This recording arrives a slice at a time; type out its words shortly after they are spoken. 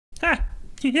Ha!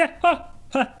 Yeah! Ha!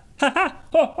 Ha! Ha!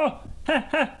 Ha!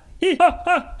 Ha!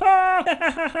 Ha!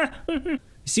 Ha! You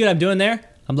see what I'm doing there?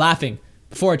 I'm laughing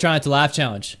before I try not to laugh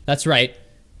challenge. That's right.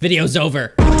 Video's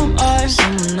over. Someone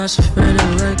that's afraid to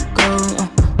let go.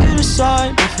 You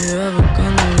decide if you're ever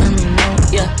gonna let me know.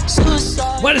 Yeah,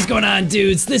 suicide. What is going on,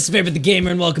 dudes? This is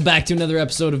VaporTheGamer, and welcome back to another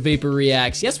episode of Vapor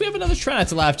Reacts. Yes, we have another Try Not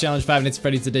to Laugh Challenge 5 Nights at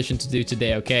Freddy's edition to do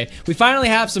today, okay? We finally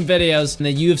have some videos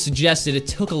that you have suggested. It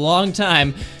took a long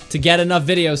time to get enough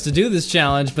videos to do this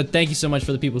challenge, but thank you so much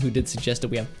for the people who did suggest it.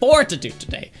 We have 4 to do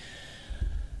today.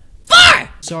 4!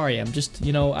 Sorry, I'm just,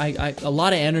 you know, a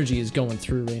lot of energy is going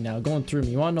through right now, going through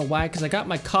me. You wanna know why? Because I got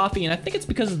my coffee, and I think it's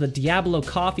because of the Diablo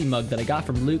coffee mug that I got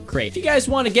from Loot Crate. If you guys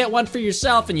want to get one for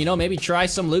yourself and, you know, maybe try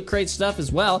some Loot Crate stuff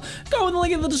as well, go in the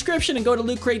link in the description and go to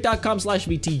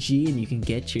lootcrate.com/VTG and you can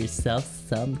get yourself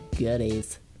some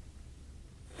goodies.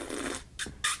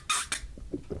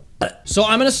 So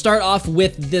I'm gonna start off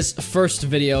with this first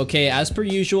video, okay? As per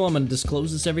usual, I'm gonna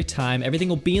disclose this every time. Everything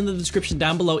will be in the description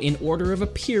down below in order of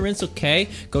appearance, okay?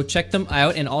 Go check them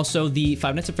out, and also the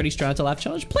 5 Nights at Freddy's Try Not to Laugh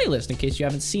Challenge playlist in case you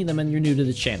haven't seen them and you're new to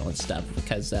the channel and stuff.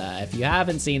 Because if you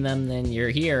haven't seen them, then you're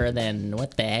here, then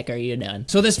what the heck are you doing?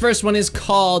 So this first one is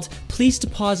called Please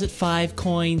Deposit 5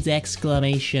 Coins!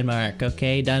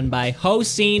 Okay? Done by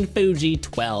Hossein Fuji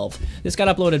 12. This got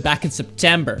uploaded back in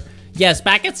September. Yes,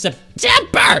 back in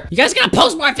September! You guys gotta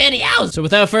post more videos! So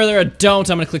without further ado, I'm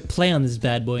gonna click play on this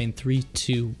bad boy in 3,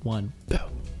 2, 1, boom.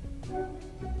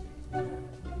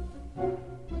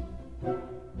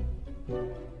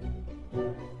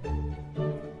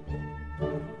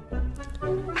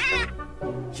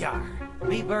 Yar,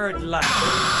 me bird like.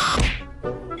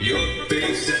 Your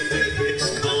face and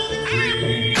it's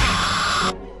concrete.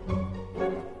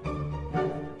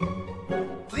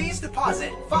 Please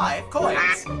deposit 5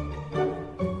 coins.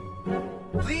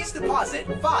 Please deposit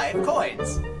 5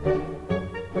 coins.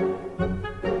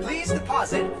 Please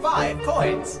deposit 5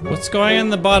 coins. What's going on in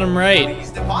the bottom right?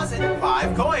 Please deposit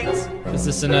 5 coins. Is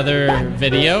this another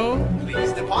video?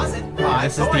 Please deposit 5 coins.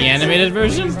 This is the animated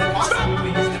version? Please deposit,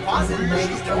 please deposit,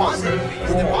 please deposit,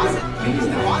 please deposit, please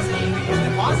deposit, please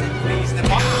deposit, please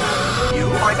deposit. You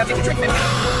are attempting to trick me.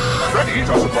 Freddy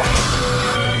does a box.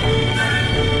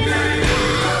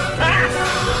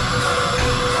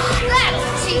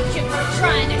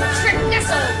 Trying to trick this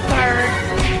old bird.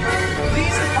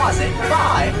 Please deposit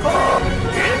 5 coins.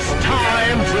 It's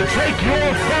time to take your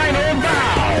final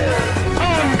bow.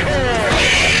 Encore!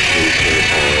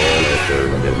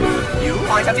 You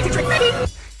are attempting to trick me.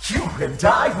 You and I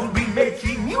will be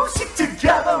making music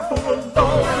together for a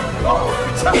long, long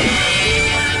time.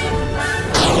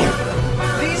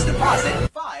 Please deposit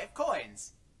 5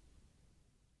 coins.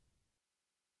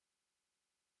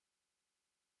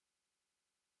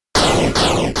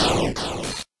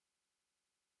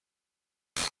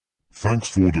 Thanks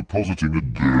for depositing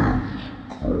again.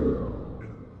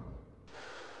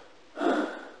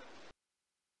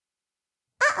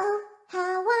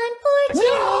 How unfortunate.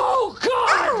 No,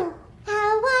 God! Oh,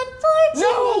 how unfortunate.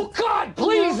 No, God,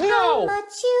 please, How no!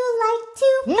 much you like to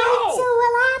fight, No! so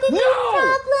I'll add a new No!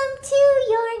 problem to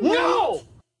your No!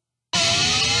 night.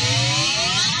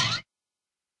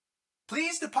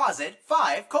 Please deposit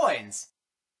 5 coins.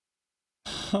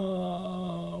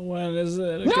 Oh, when is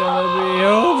it gonna be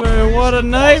over? What a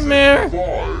nightmare!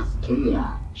 5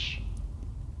 coins.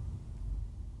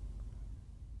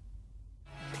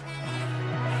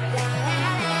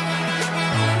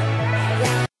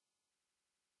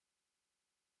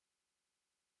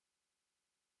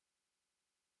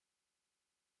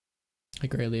 I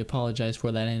greatly apologize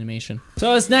for that animation.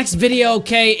 So this next video,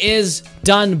 okay, is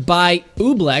done by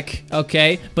Ublek,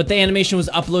 okay? But the animation was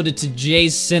uploaded to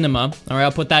Jay's Cinema. All right,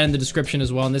 I'll put that in the description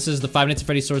as well. And this is the 5 Nights at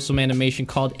Freddy's Source Film animation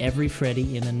called Every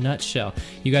Freddy in a Nutshell.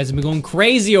 You guys have been going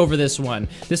crazy over this one.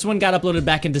 This one got uploaded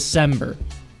back in December.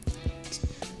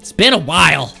 It's been a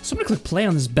while. So I'm gonna click play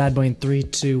on this bad boy in 3,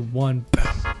 2, 1, boom.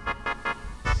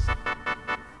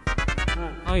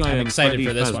 Hi, I am excited Freddy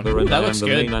for this one. Fazbear Ooh, and that I am looks the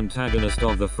good. main antagonist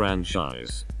of the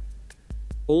franchise.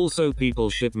 Also, people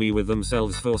ship me with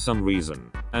themselves for some reason,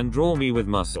 and draw me with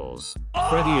muscles.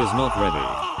 Freddy is not ready.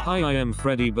 Hi, I am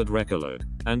Freddy but recolored,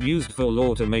 and used for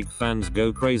lore to make fans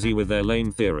go crazy with their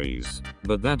lame theories.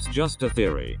 But that's just a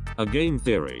theory. A game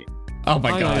theory. Oh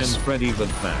my Hi, gosh. I am Freddy but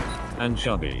fat and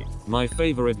chubby. My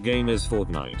favorite game is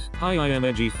Fortnite. Hi, I am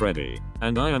Edgy Freddy,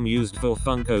 and I am used for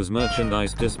Funko's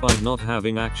merchandise despite not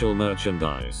having actual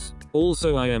merchandise.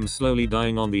 Also, I am slowly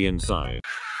dying on the inside.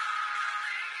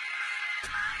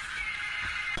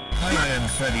 Hi, I am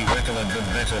Freddy Recolored but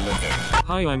better looking.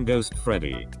 Hi, I'm Ghost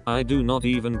Freddy. I do not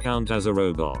even count as a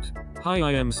robot. Hi,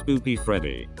 I am Spoopy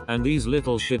Freddy, and these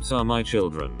little shits are my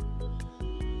children.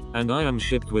 And I am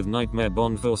shipped with Nightmare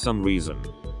Bond for some reason.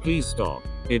 Please stop.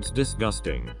 It's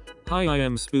disgusting. Hi, I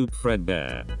am Spoop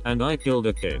Fredbear, and I killed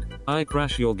a kid. I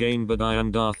crash your game, but I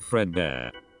am Darth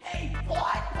Fredbear. Hey,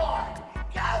 Bloodborne!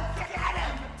 Go get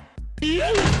him!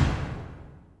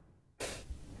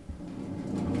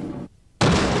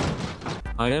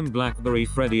 I am Blackberry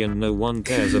Freddy and no one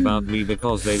cares about me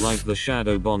because they like the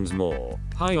Shadow Bonds more.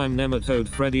 Hi, I'm Nematode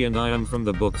Freddy and I am from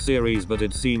the book series, but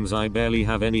it seems I barely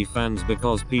have any fans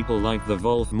because people like the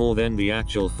Volth more than the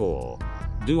actual 4.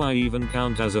 Do I even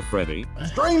count as a Freddy?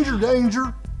 Stranger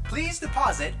danger. Please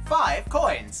deposit 5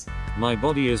 coins. My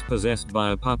body is possessed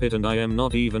by a puppet and I am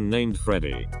not even named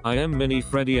Freddy. I am Mini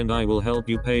Freddy and I will help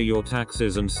you pay your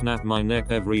taxes and snap my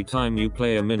neck every time you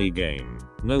play a mini game.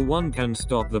 No one can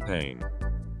stop the pain.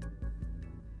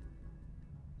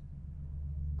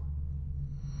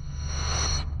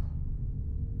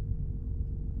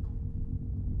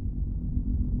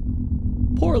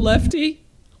 Poor Lefty.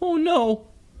 Oh no.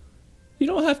 You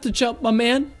don't have to jump, my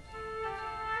man.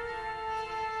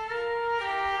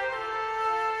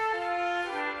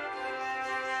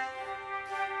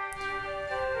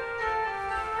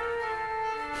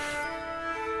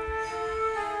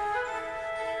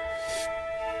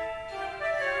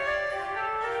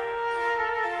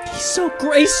 He's so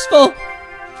graceful.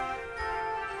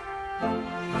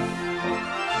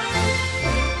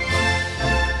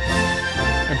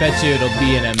 I bet you it'll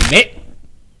be in a minute.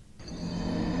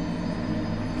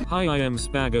 Hi, I am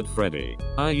Spaggart Freddy.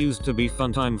 I used to be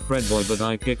Funtime Fredboy, but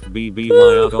I kicked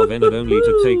BBY out of Enid only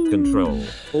to take control.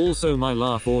 Also, my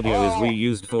laugh audio is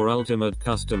reused for Ultimate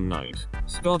Custom Night.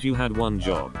 Scott, you had one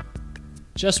job.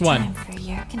 Just one. Time for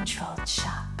your controlled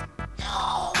shock.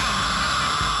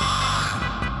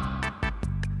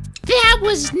 That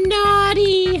was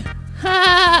naughty.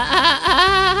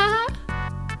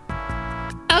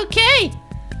 Okay.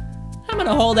 I'm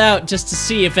gonna hold out just to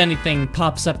see if anything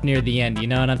pops up near the end, you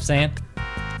know what I'm saying?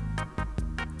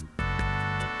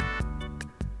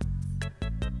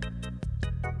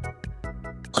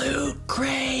 Loot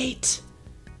crate!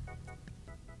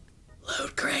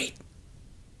 Loot crate!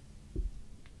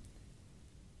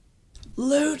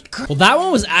 Loot crate! Well, that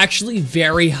one was actually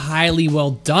very highly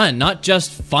well done. Not just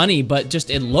funny, but just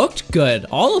it looked good.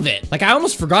 All of it. Like, I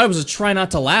almost forgot it was a try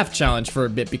not to laugh challenge for a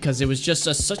bit because it was just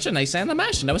such a nice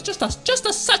animation. That was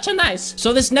such a nice.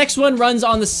 So this next one runs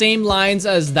on the same lines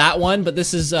as that one, but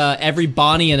this is every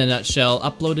Bonnie in a nutshell,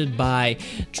 uploaded by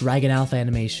Dragon Alpha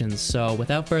Animations. So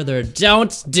without further ado,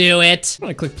 don't do it. I'm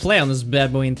gonna click play on this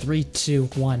bad boy in 3, 2,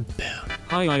 1, boom.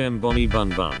 Hi, I am Bonnie Bun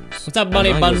Buns. What's up,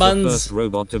 Bonnie Bun I Buns? was the first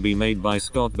robot to be made by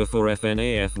Scott before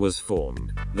FNAF was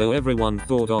formed, though everyone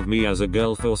thought of me as a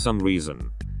girl for some reason.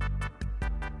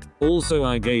 Also,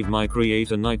 I gave my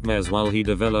creator nightmares while he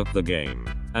developed the game,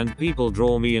 and people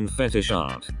draw me in fetish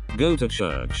art. Go to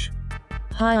church.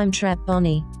 Hi, I'm Trap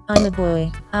Bonnie. I'm a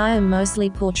boy. I am mostly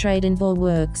portrayed in boy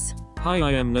works. Hi,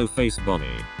 I am No Face Bonnie.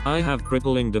 I have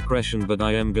crippling depression, but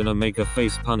I am gonna make a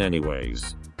face pun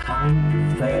anyways.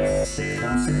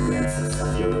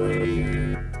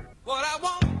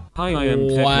 Hi, I am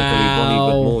technically Bonnie,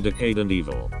 but more decayed and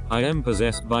evil. I am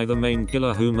possessed by the main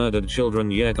killer who murdered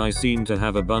children, yet I seem to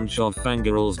have a bunch of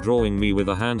fangirls drawing me with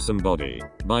a handsome body.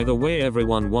 By the way,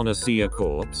 everyone wanna see a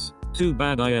corpse? Too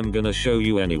bad, I am gonna show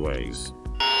you anyways.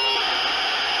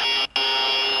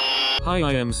 Hi,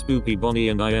 I am Spoopy Bonnie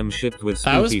and I am shipped with Spoopy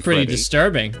That was pretty Freddy.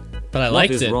 disturbing, but I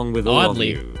liked it. What is wrong with all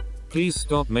oddly. of you? Please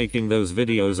stop making those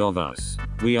videos of us.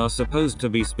 We are supposed to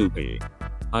be spoopy.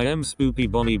 I am Spoopy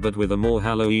Bonnie but with a more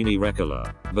Halloweeny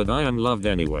regular, but I am loved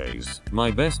anyways.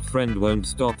 My best friend won't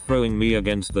stop throwing me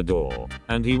against the door,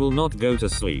 and he will not go to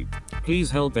sleep.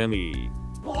 Please help me.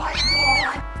 What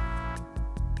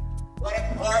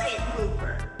a party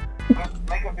pooper!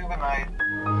 Make a feel nice.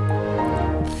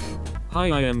 Hi,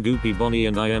 I am Goopy Bonnie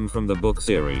and I am from the book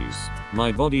series.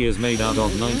 My body is made out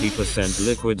of 90%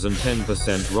 liquids and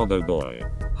 10% Robo Boy.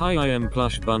 Hi, I am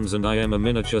Plush Buns and I am a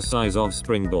miniature size of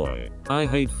Spring Boy. I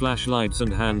hate flashlights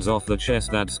and hands off the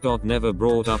chest that Scott never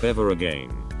brought up ever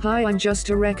again. Hi, I'm just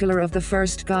a regular of the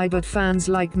first guy, but fans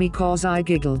like me cause I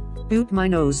giggle. Boot my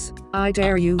nose. I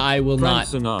dare you. I will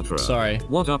Frank not. Sinatra. Sorry.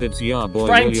 What up, it's ya boy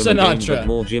Frank William again, Sinatra. but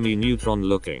more Jimmy Neutron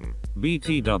looking.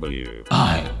 BTW.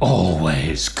 I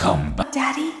always come back.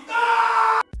 Daddy?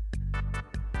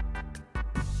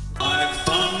 I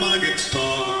found my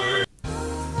guitar.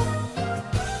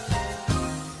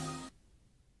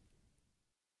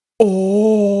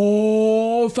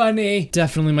 Oh, funny.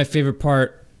 Definitely my favorite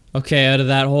part, okay, out of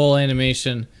that whole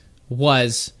animation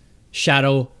was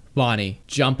Shadow Bonnie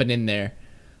jumping in there.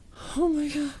 Oh my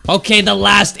god. Okay, the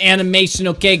last animation.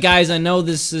 Okay, guys, I know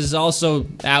this is also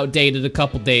outdated a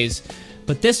couple days,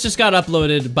 but this just got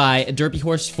uploaded by Derpy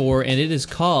Horse 4, and it is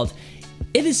called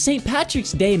It is St.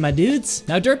 Patrick's Day, my dudes.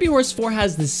 Now, Derpy Horse 4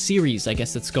 has this series, I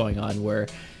guess, that's going on, where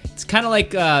it's kind of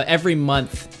like every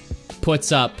month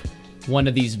puts up one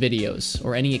of these videos,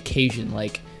 or any occasion,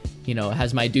 like, you know, it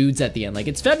has my dudes at the end. Like,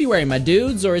 it's February, my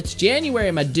dudes, or it's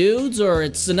January, my dudes, or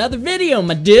it's another video,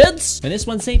 my dudes. And this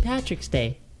one's St. Patrick's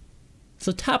Day.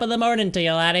 So top of the morning to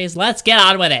you laddies, let's get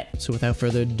on with it. So without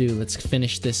further ado, let's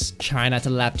finish this try not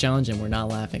to laugh challenge, and we're not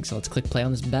laughing. So let's click play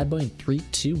on this bad boy in 3,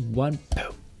 2, 1,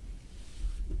 boom.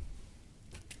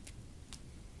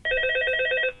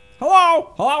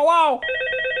 Hello? Hello?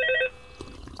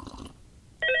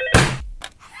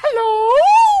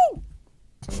 Hello?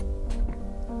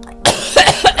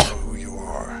 Who you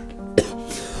are.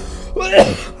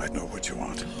 I know what you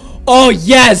want. Oh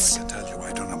yes! I tell you,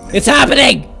 I don't know. It's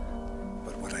happening!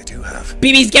 But what I do have,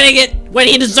 BB's getting it what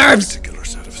he deserves! particular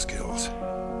set of skills.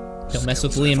 Don't mess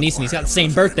with Liam Neeson, he's got the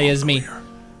same birthday as me.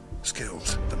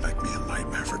 Skills that make me a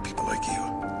nightmare for people like you.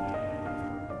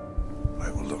 I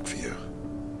will look for you.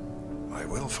 I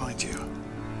will find you.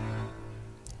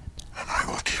 And I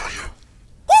will kill you.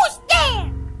 Who's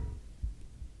there?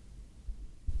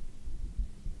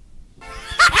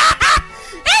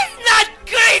 It's not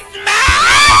Christmas!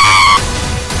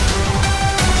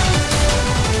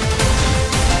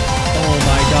 Oh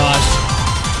my gosh.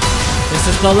 This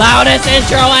is the loudest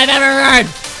intro I've ever heard!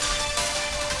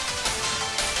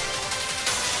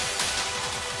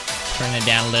 Turn it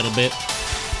down a little bit.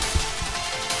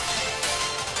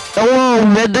 Hello,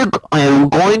 medic. I am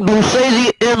going to say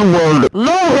the N-word.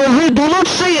 No, Harvey, do not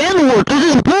say N-word.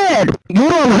 This is bad. You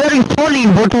are very funny,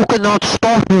 but you cannot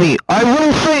stop me. I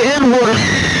will say N-word.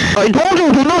 I told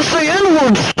you, do not say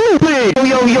N-word, stupid.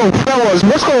 Yo, fellas,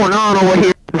 what's going on over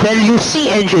here? Well, you see,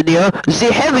 engineer,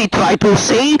 the heavy tried to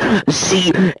say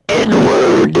the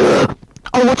N-word.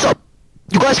 Oh, what's up?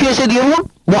 You guys can't say the N-word?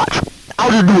 Watch.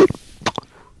 I'll just do it.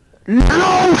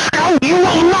 No, Scout, you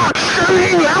will not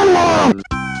say the N-word.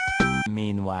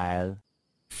 Meanwhile.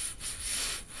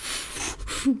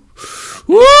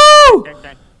 Woo!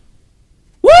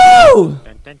 Woo!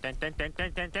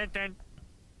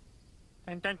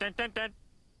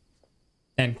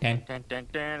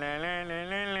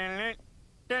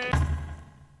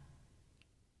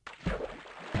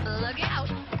 Look out.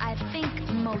 I think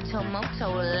Moto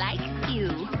likes you.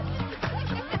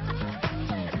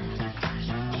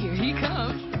 Here he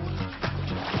comes.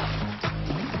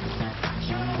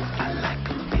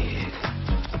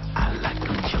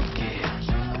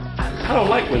 I don't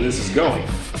like where this is going.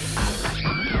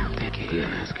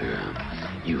 Yes, girl.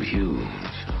 You huge.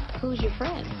 Who's your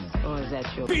friend? Or is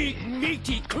that your Big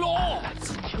meaty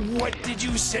claws! What did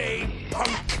you say,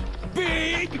 punk?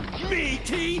 Big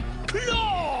meaty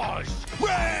claws!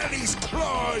 Well, these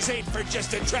claws ain't for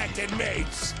just attracting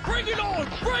mates. Bring it on!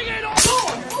 Bring it on!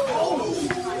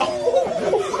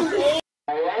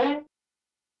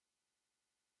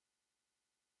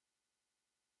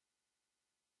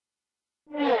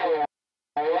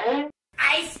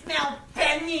 I smell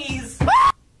pennies!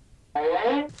 Let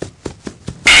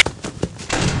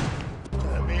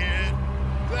me in!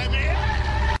 Let me in!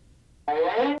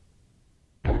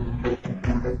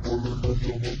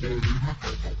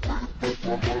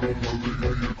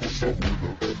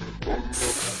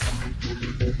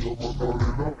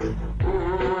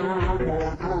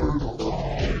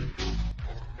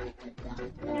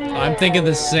 I'm thinking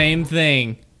the same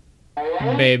thing,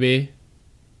 baby.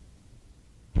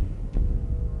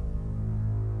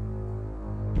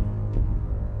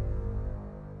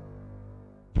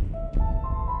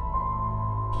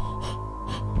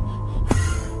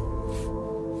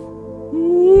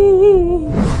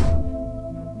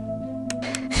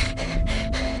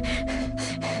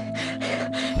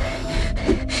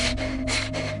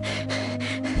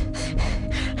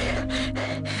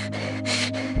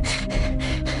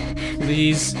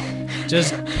 Please,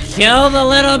 just kill the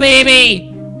little baby!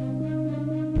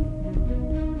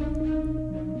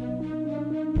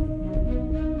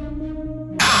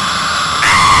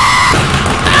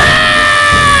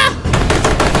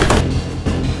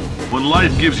 When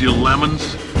life gives you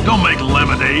lemons, don't make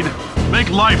lemonade. Make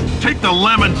life take the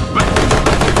lemons back.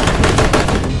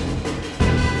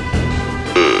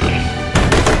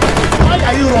 Why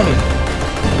are you running?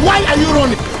 Why are you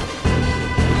running?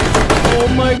 Oh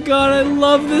my god, I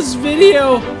love this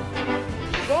video!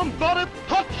 Somebody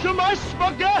touch my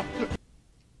spaghetti!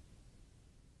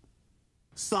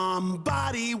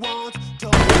 Somebody wants to.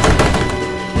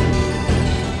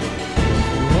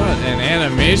 What an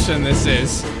animation this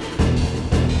is.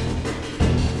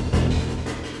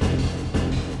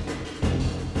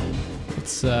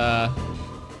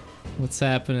 What's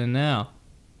happening now?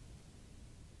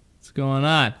 What's going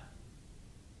on?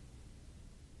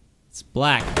 It's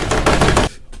black.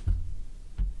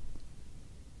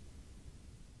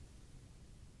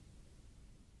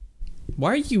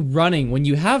 Why are you running when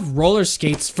you have roller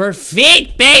skates for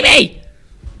feet, baby?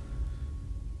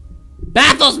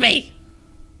 Baffles me!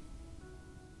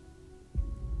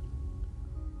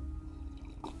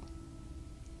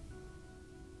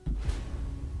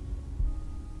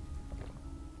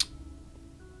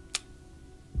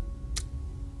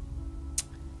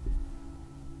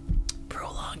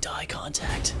 Prolonged eye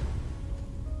contact.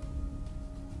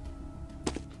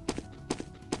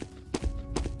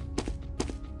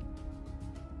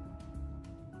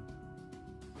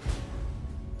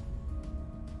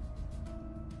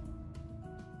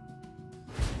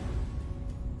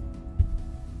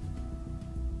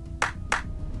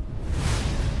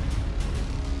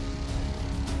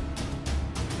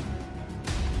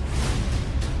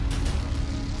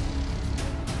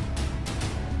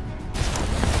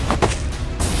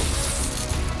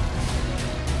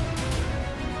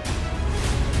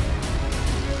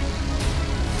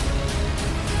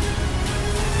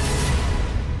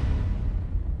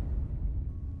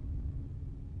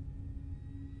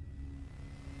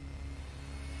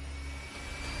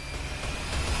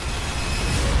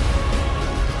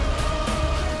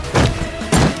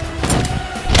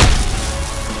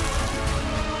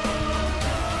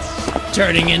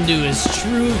 Turning into his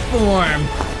true form.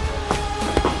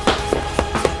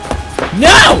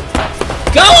 No!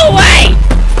 Go away!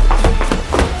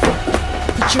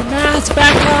 Put your mask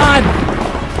back on!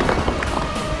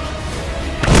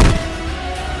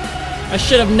 I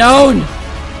should have known!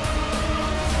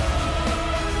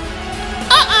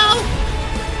 Uh-oh!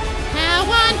 How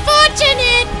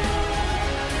unfortunate!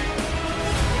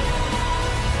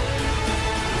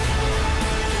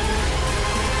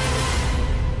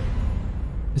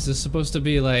 Is this supposed to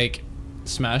be like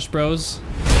Smash Bros?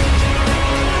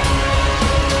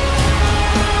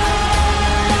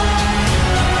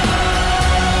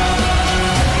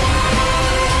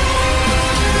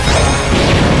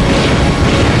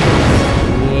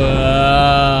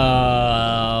 Whoa.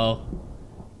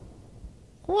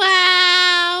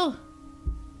 Wow!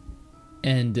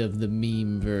 End of the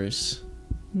meme verse.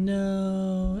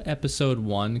 No. Episode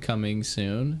 1 coming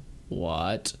soon.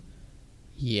 What?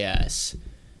 Yes.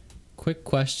 Quick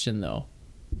question though.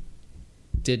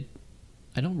 I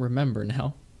don't remember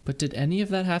now, but did any of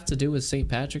that have to do with St.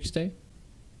 Patrick's Day?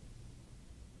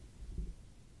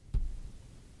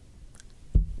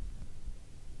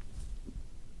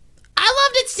 I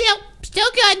loved it still. Still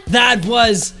good. That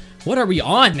was, what are we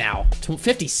on now?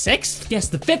 56th? Yes,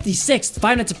 the 56th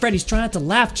Five Nights at Freddy's Try Not to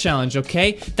Laugh challenge,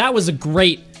 okay? That was a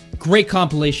great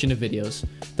compilation of videos.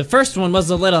 The first one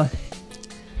was a little...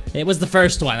 It was the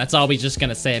first one. That's all we just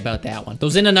gonna say about that one.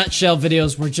 Those in a nutshell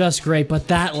videos were just great, but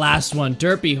that last one,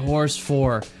 Derpy Horse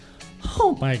 4.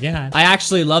 Oh my god. I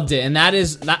actually loved it, and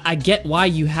I get why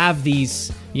you have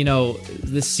these, you know,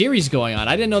 this series going on.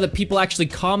 I didn't know that people actually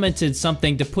commented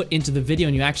something to put into the video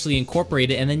and you actually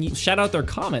incorporate it and then you shout out their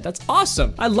comment. That's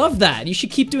awesome. I love that. You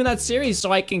should keep doing that series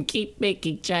so I can keep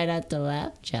making Try Not to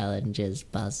Laugh challenges,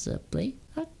 possibly.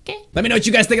 Okay. Let me know what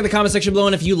you guys think in the comment section below,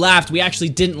 and if you laughed. We actually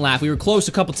didn't laugh. We were close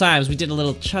a couple times. We did a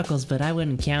little chuckles, but I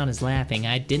wouldn't count as laughing.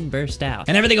 I didn't burst out.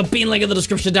 And everything will be in the link in the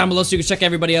description down below so you can check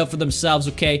everybody out for themselves,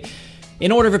 okay?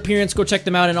 In order of appearance, go check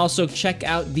them out, and also check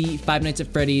out the Five Nights at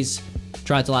Freddy's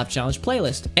Try Not to Laugh Challenge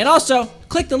playlist. And also,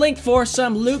 click the link for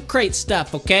some Loot Crate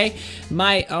stuff, okay?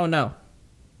 Oh no.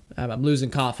 I'm losing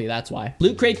coffee, that's why.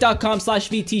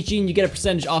 LootCrate.com/VTG and you get a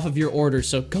percentage off of your order,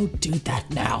 so go do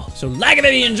that now. So like it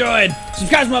if you enjoyed,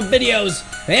 subscribe to my videos,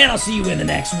 and I'll see you in the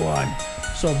next one.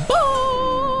 So bye!